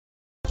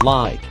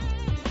like,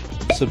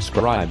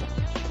 subscribe,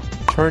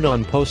 turn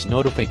on post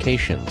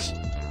notifications,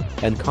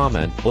 and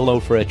comment below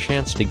for a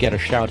chance to get a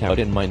shout out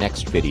in my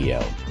next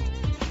video.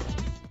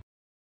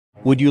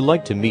 Would you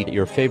like to meet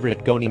your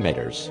favorite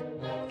Goanimators,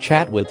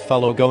 chat with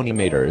fellow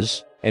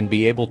Goanimators, and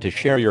be able to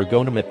share your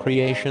Goanimate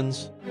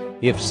creations?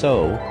 If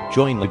so,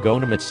 join the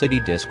Goanimate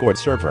City Discord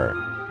server.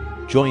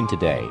 Join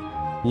today.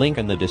 Link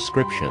in the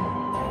description.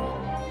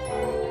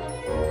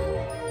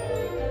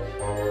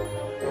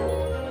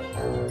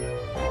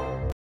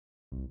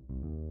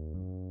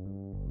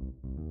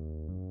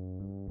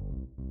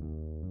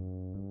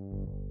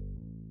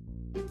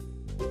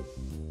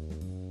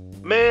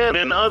 Man,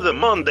 another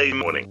Monday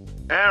morning.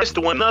 Here's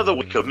to another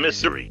week of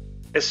misery.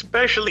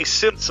 Especially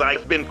since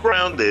I've been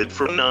grounded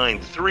for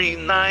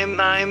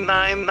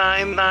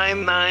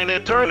 9,399,999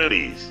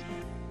 eternities.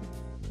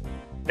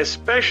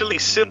 Especially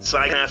since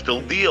I have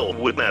to deal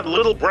with that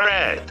little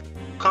brat,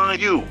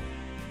 Caillou.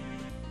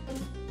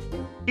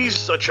 He's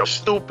such a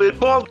stupid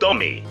ball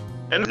dummy,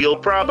 and he'll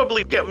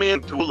probably get me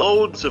into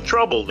loads of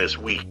trouble this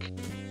week.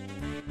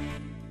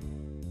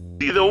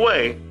 Either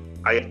way,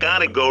 I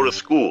gotta go to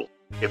school.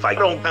 If I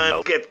don't,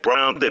 I'll get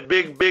grounded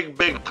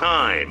big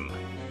time.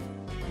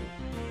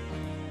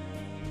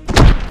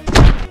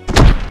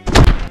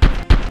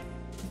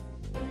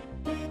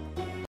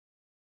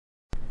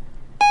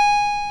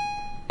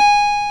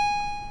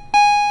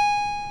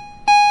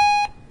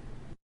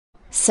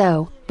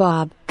 So,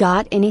 Bob,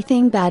 got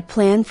anything bad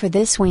planned for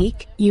this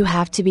week? You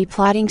have to be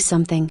plotting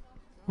something,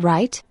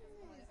 right?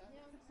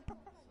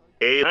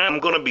 Hey, I'm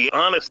gonna be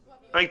honest.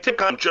 I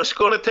think I'm just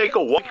gonna take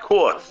a walk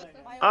off.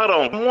 I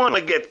don't want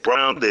to get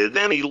grounded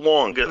any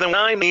longer than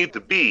I need to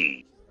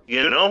be,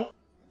 you know?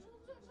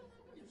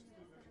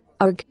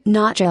 Arg,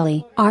 not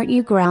jelly. Aren't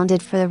you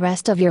grounded for the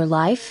rest of your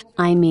life?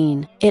 I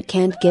mean, it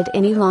can't get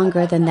any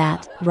longer than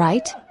that,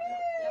 right?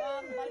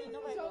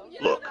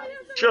 Look,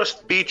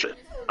 just beach it.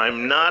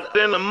 I'm not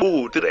in the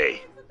mood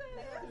today.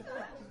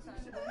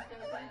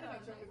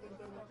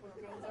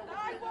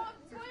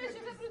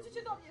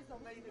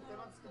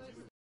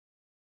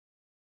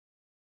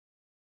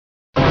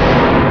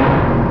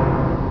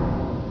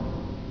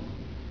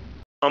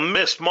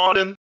 Miss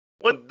Martin,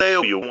 what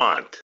do you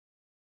want?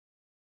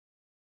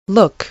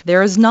 Look,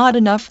 there is not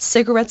enough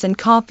cigarettes and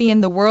coffee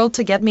in the world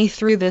to get me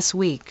through this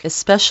week,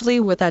 especially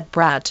with that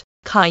brat,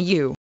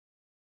 Caillou.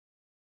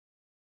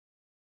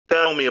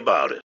 Tell me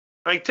about it.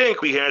 I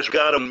think he has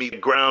gotten me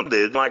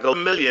grounded like a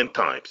million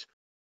times.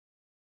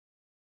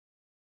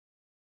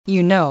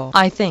 You know,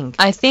 I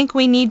think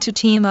we need to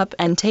team up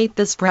and take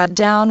this brat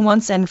down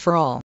once and for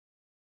all.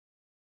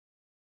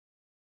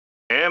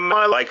 Am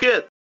I like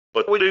it?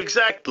 But what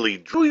exactly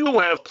do you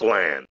have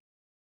planned?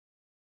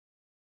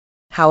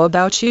 How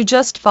about you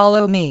just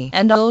follow me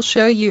and I'll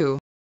show you.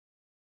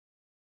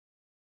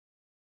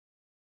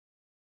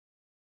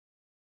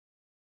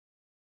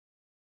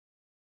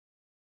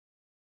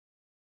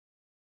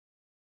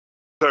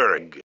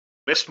 Berg.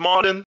 Miss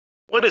Martin,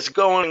 what is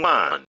going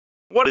on?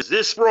 What is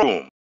this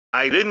room?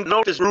 I didn't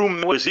know this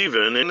room was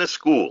even in the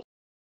school.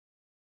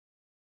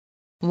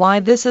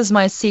 Why, this is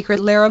my secret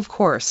lair, of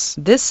course.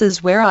 This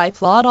is where I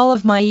plot all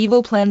of my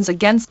evil plans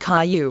against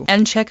Caillou.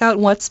 And check out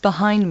what's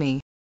behind me.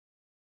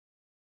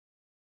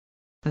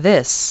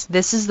 This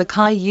is the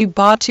Caillou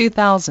Bot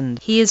 2000.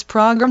 He is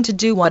programmed to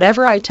do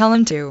whatever I tell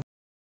him to.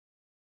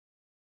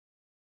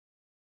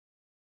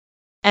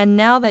 And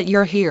now that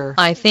you're here,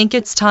 I think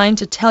it's time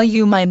to tell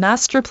you my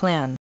master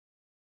plan.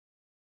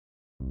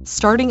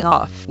 Starting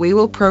off, we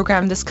will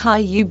program this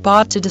Caillou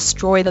bot to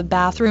destroy the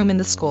bathroom in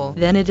the school.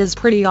 Then it is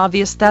pretty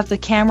obvious that the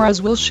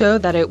cameras will show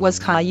that it was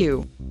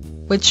Caillou,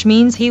 which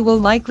means he will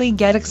likely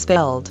get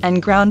expelled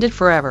and grounded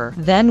forever.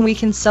 Then we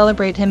can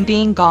celebrate him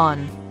being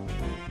gone.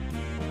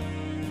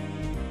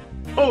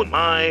 Oh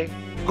my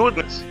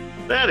goodness,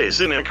 that is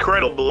an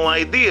incredible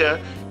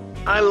idea.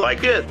 I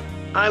like it.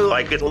 I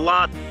like it a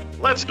lot.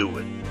 Let's do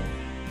it.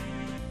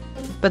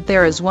 But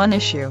there is one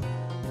issue.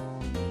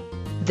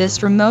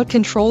 This remote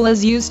control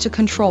is used to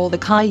control the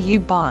Caillou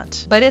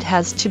bot, but it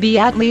has to be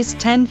at least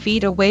 10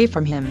 feet away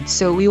from him,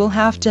 so we will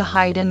have to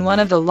hide in one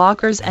of the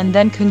lockers and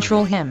then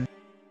control him.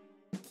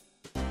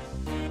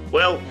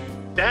 Well,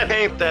 that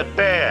ain't that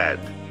bad.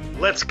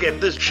 Let's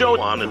get this show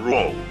on the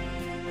roll.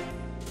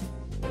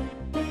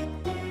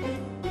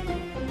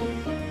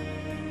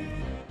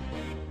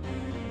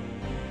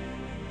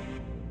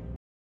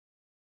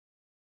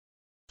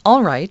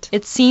 Alright,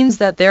 it seems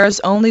that there is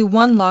only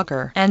one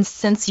locker, and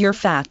since you're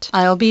fat,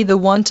 I'll be the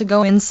one to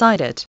go inside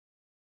it.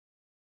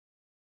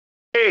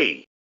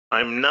 Hey,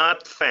 I'm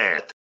not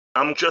fat.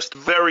 I'm just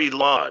very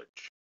large.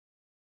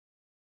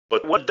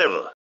 But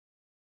whatever.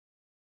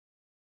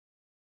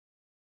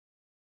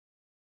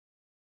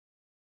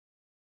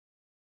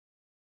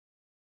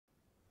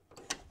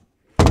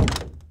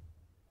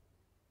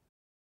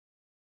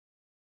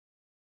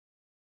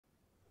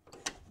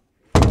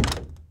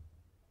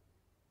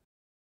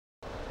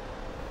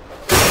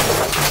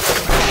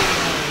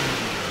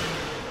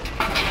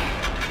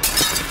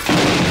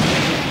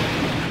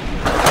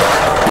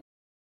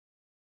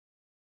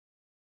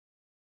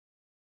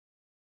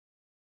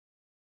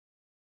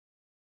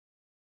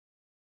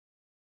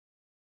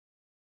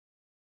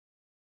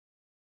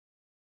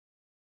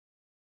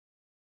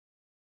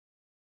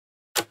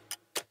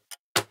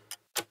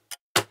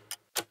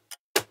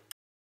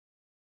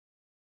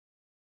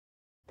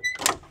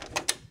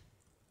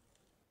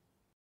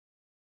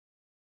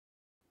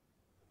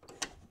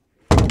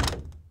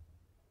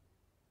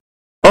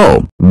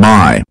 Oh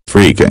my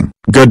freaking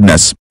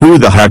goodness, who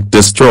the heck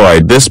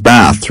destroyed this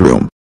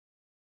bathroom?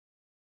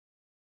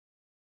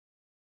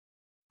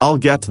 I'll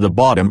get to the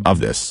bottom of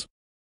this.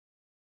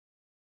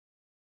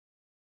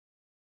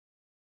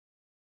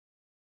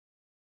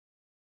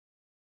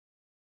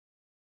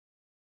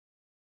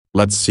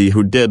 Let's see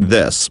who did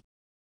this.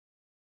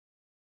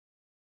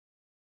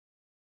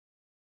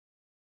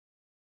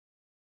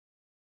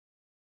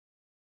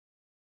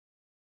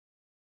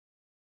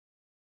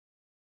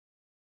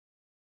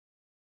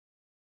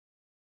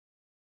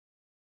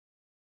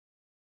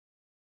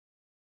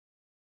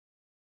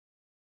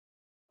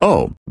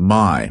 Oh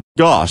my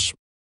gosh.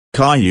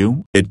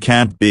 Caillou, it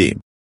can't be.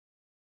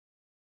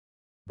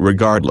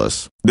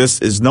 Regardless,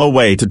 this is no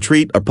way to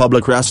treat a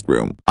public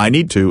restroom. I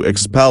need to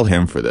expel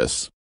him for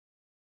this.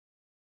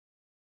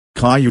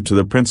 Caillou to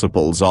the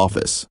principal's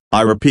office.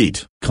 I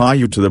repeat,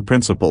 Caillou to the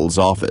principal's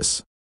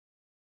office.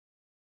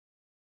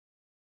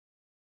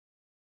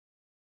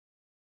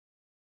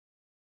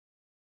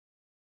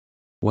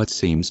 What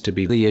seems to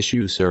be the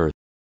issue, sir?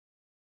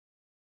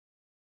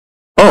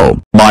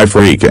 Oh my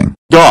freaking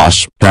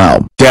gosh,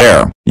 how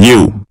dare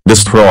you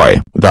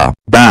destroy the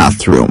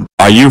bathroom?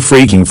 Are you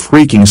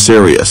freaking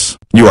serious?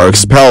 You are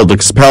expelled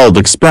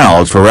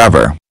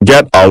forever.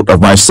 Get out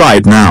of my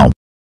sight now.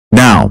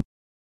 Now.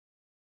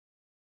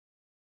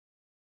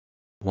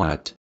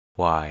 What?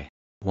 Why?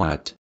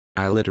 What?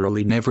 I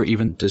literally never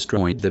even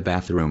destroyed the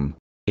bathroom.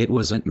 It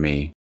wasn't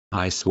me,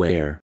 I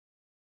swear.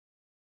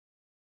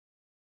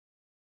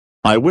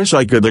 I wish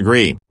I could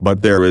agree,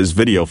 but there is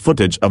video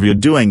footage of you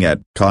doing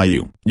it.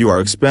 Caillou, you are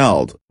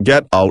expelled.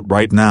 Get out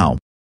right now.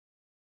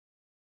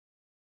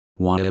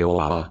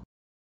 Wah.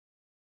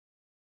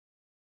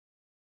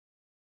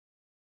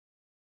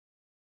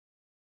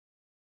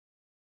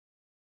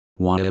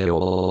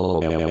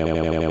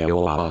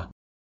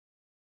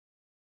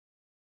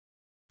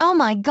 Oh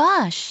my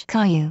gosh,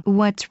 Caillou,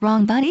 what's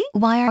wrong, buddy?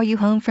 Why are you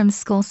home from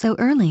school so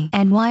early,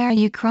 and why are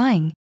you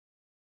crying?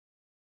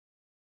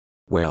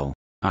 Well,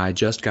 I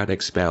just got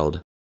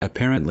expelled.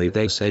 Apparently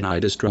they said I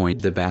destroyed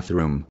the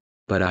bathroom,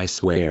 but I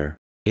swear,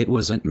 it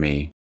wasn't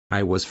me.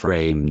 I was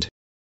framed.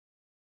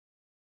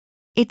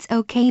 It's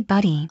okay,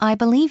 buddy. I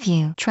believe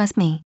you, trust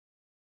me.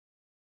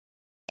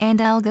 And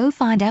I'll go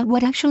find out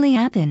what actually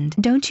happened.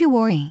 Don't you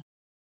worry.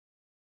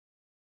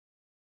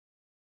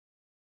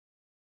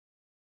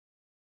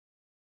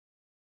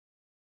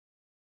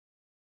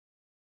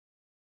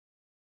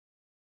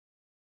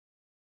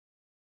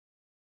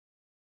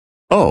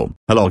 Oh,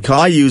 hello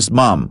Caillou's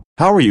mom.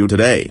 How are you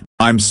today?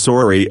 I'm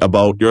sorry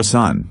about your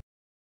son.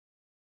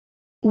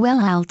 Well,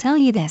 I'll tell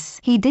you this.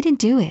 He didn't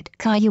do it.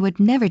 Caillou would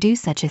never do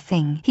such a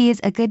thing. He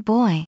is a good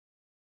boy.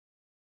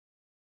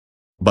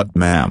 But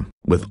ma'am,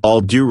 with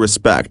all due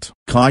respect,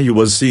 Caillou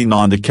was seen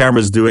on the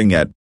cameras doing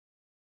it.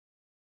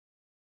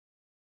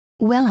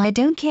 Well, I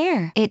don't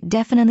care. It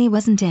definitely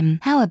wasn't him.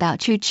 How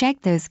about you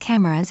check those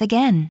cameras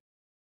again?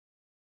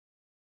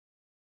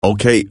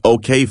 Okay,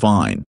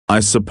 fine. I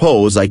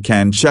suppose I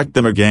can check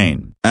them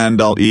again, and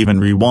I'll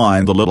even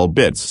rewind a little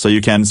bit so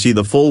you can see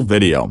the full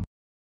video.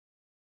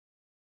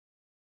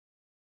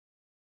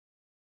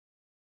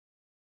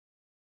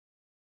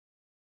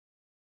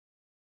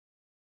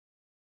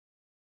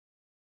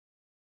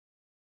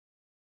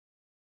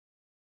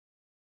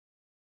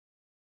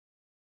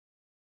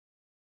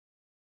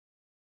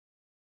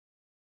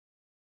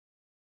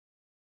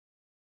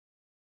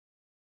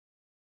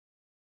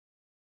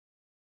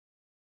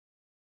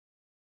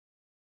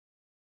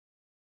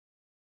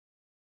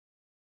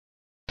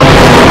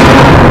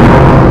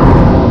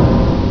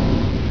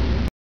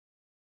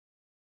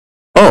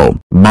 Oh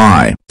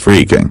my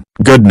freaking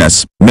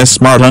goodness,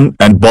 Miss Martin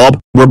and Bob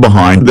were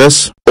behind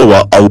this.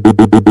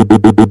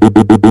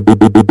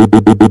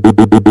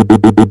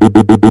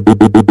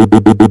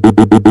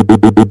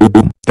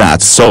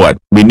 That's so it.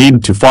 We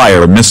need to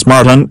fire Miss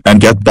Martin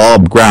and get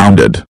Bob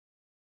grounded.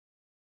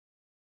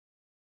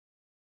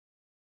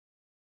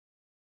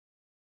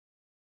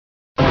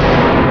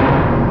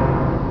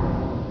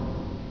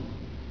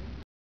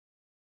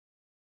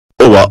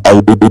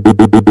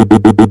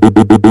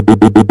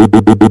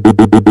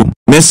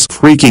 Miss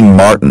freaking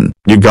Martin,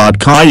 you got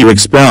Caillou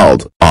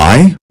expelled.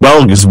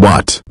 Well, guess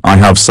what? I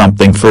have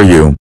something for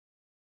you.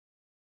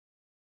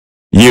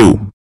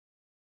 You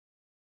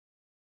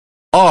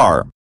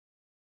are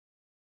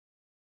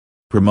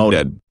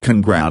promoted.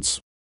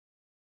 Congrats.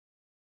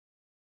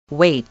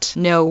 Wait,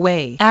 no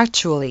way.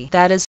 Actually,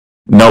 that is...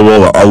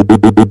 No.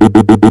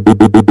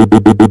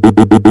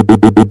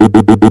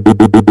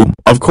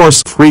 Of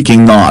course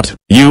freaking not.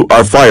 You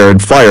are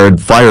fired for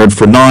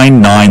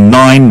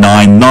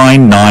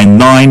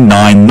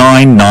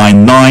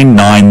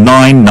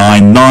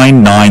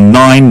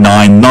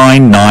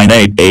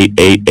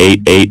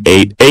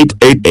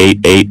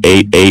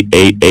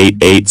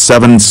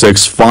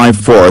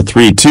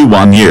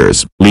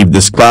years. Leave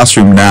this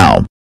classroom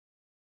now.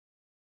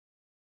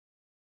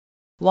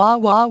 Wah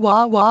wah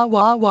wah wah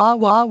wah wah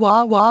wah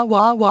wah wah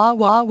wah wah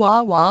wah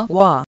wah wah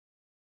wah.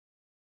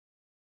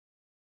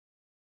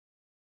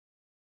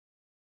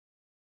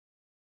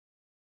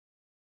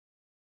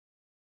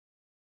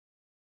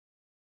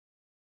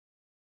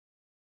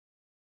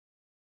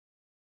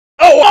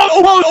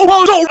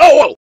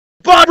 Oh!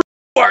 Bob,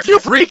 are you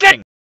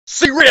freaking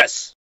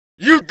serious?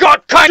 You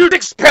got Caillou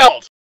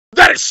expelled!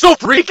 That is so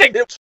freaking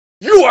it!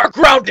 You are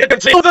grounded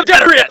until the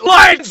Detroit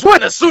Lions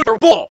win the Super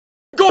Bowl!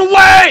 Go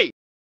away!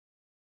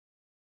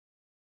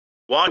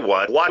 What?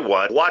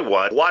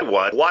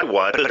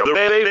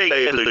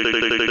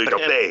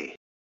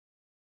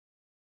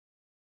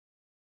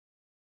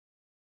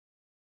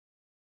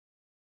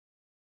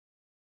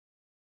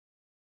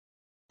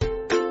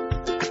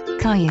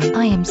 Caillou,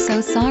 I am so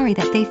sorry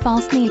that they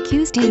falsely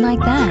accused you like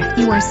that.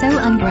 You are so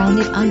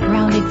ungrounded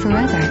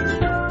forever.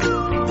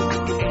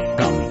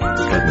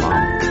 But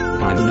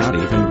Mom, I'm not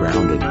even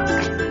grounded.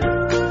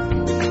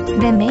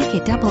 Then make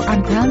it double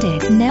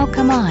ungrounded. Now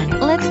come on,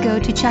 let's go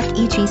to Chuck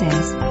E.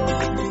 Cheese's.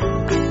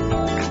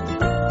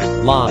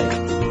 Like,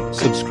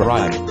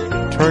 subscribe,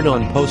 turn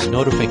on post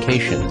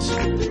notifications.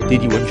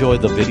 Did you enjoy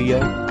the video?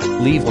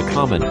 Leave a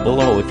comment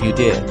below if you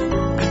did.